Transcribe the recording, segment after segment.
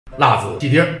辣子鸡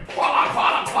丁，哗啦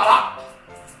哗啦哗啦。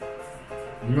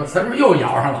你说咱是不是又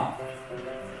咬上了？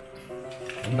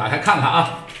我们打开看看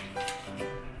啊。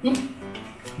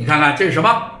你看看这是什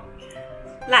么？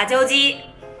辣椒鸡。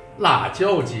辣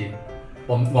椒鸡，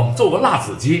我们做过辣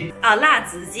子鸡啊，辣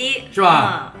子鸡是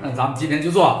吧？那咱们今天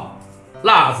就做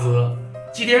辣子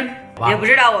鸡丁。也不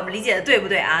知道我们理解的对不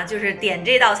对啊？就是点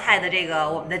这道菜的这个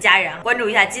我们的家人，关注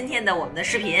一下今天的我们的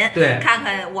视频，对，看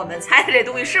看我们猜的这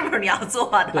东西是不是你要做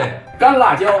的。对，干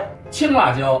辣椒、青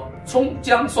辣椒、葱、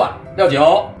姜、蒜、料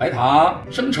酒、白糖、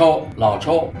生抽、老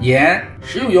抽、盐、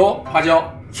食用油、花椒、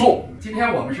醋。今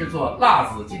天我们是做辣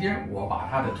子鸡丁，我把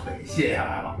它的腿卸下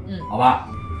来了，好吧？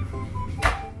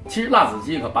其实辣子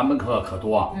鸡版本可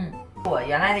多，我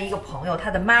原来的一个朋友，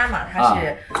他的妈妈她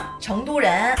是成都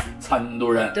人，成都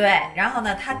人，对，然后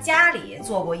呢，他家里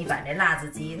做过一版这辣子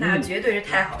鸡，那绝对是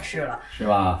太好吃了，是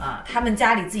吧？啊，他们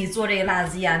家里自己做这个辣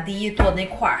子鸡啊，第一做的那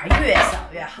块儿还越小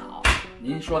越好。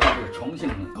您说的是重庆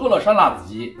歌乐山辣子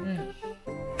鸡，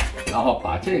然后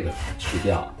把这个去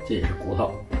掉，这也是骨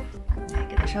头，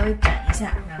给它稍微斩一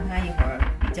下，让它一会儿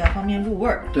比较方便入味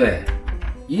儿。对，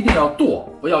一定要剁，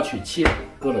不要去切。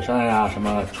歌乐山呀，什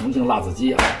么重庆辣子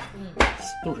鸡啊，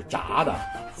都是炸的。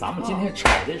咱们今天炒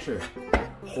的是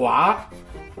滑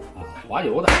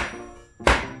油的。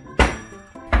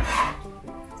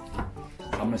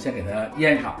咱们先给它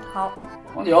腌上。好，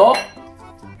黄酒、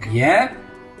盐、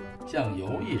酱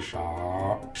油一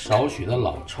勺，少许的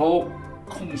老抽，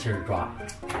空心抓，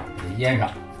给它腌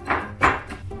上。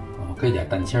搁一点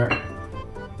蛋清儿、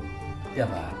淀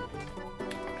粉。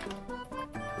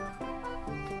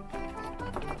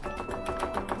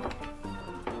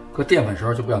搁淀粉时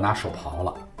候就不要拿手刨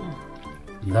了，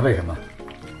你猜为什么？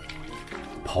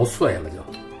刨碎了就。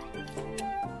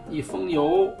一封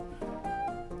油，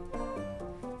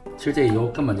其实这油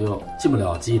根本就进不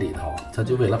了鸡里头，它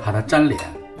就为了怕它粘连。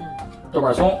豆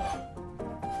瓣松、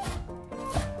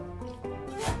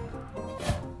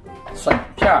蒜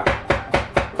片儿。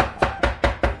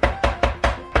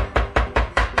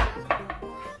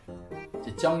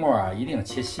这姜末啊，一定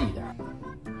切细一点。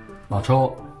老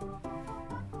抽。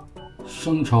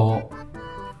生抽、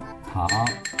糖、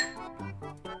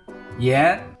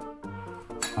盐，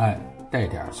带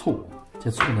点醋。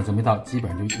这醋呢，这么一倒，基本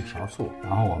上就一勺醋。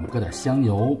然后我们搁点香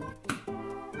油、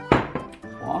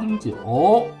黄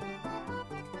酒，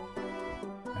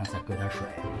然后再搁点水。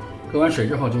搁完水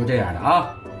之后就是这样的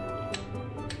啊。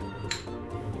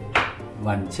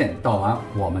碗芡倒完，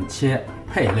我们切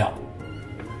配料。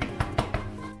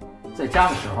在家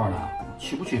的时候呢，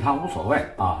去不去它无所谓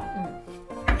啊。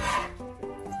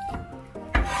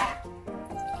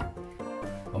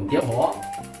我们点火，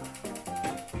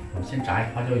我们先炸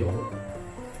一花椒油，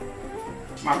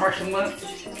慢慢升温。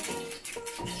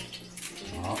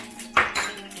好，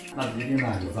辣子鸡丁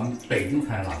呢，有咱们北京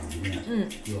菜的辣子鸡丁，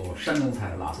有山东菜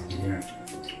的辣子鸡丁，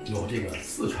有这个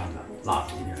四川的辣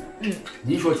子鸡丁。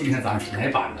您说今天咱是哪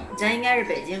版的？咱应该是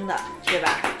北京的，对吧？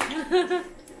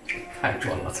太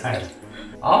准了，猜的。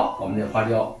好，我们这花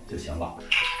椒就行了。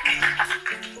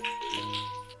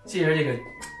借着这个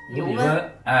油里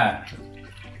温，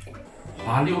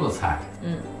滑溜的菜，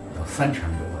有3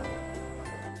成油温，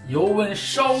油温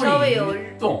稍微有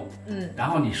动，然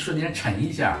后你瞬间沉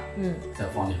一下，再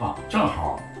往里放，正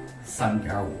好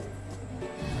3.5。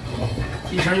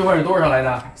1成油温是多少来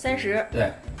的？30。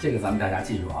对，这个咱们大家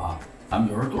记住啊。咱们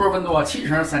比如说多少温度啊？7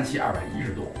成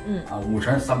37210度，5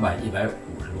成300 150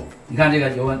度。你看这个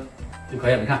油温就可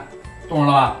以了，你看动上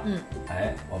了吧？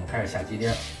我们开始下鸡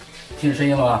丁，听声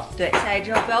音了吧？对，下去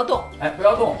之后不要动，不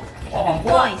要动，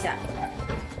晃一下，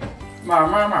慢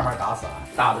慢打散。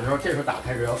打的时候，这时候打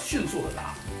开时要迅速的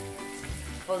打，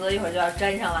否则一会儿就要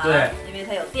粘上了。对，因为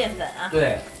它有淀粉啊。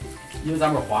对，因为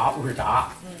咱们滑不是炸。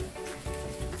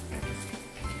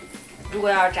如果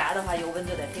要是炸的话，油温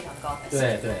就得非常高才行。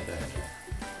对。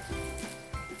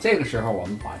这个时候我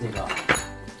们把这个，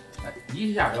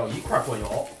一下要一块过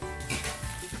油。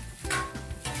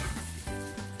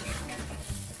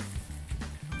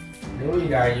留一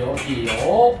点油地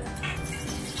油，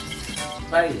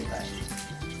掰一掰，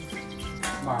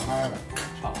慢慢的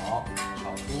炒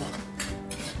出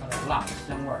它的辣的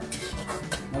香味儿。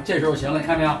那么这时候行了，你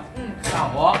看没有？大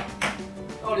火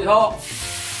到里头，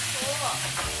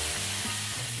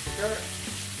汁儿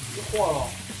一和喽，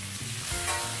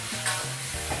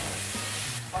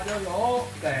花椒油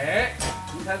给，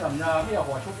你猜怎么着？灭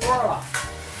火出锅了。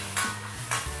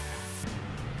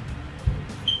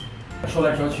说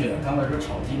来说去的，刚才说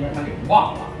炒鸡丁，他给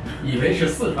忘了，以为是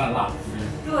四川辣子鸡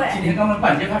丁。对，今天刚才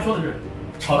半截他说的是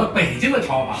炒的北京的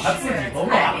炒法，他自己都忘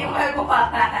了。明白过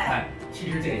来。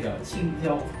其实这个叫青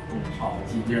椒炒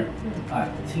鸡丁，哎，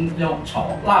青椒炒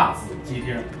辣子鸡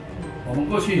丁。我们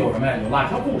过去有什么呀？有辣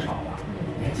椒布炒的，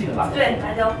你还记得辣椒布？对，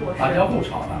辣椒布。辣椒布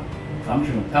炒的，咱们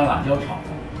是用干辣椒炒的，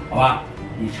好吧？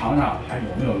你尝尝还有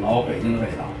没有老北京的味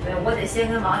道？对，我得先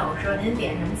跟网友说，您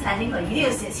点什么菜，您可一定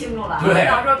写清楚了，对，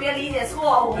到时候别理解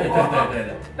错误。对。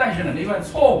但是呢，理解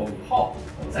错误以后，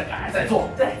我们再改再做。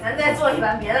对，咱再做一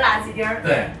碗别的辣子鸡丁。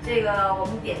对，这个我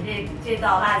们点这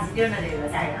道辣子鸡丁的这个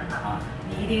家人哈，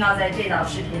你一定要在这道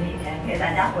视频里面给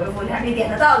大家回复一下，你点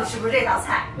的到底是不是这道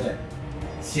菜？对，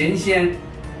咸鲜、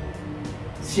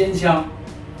鲜香、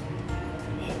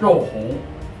肉红、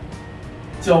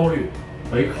焦绿。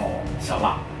回口小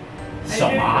辣、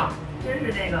小麻，真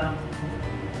是那个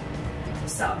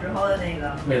小时候的那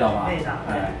个味道吧？味道，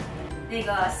哎，那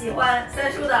个喜欢三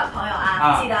叔的朋友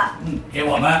啊，记得给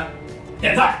我们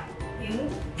点赞、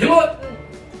评论、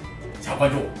加关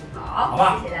注，好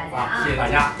吧？谢谢大家，谢谢大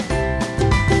家。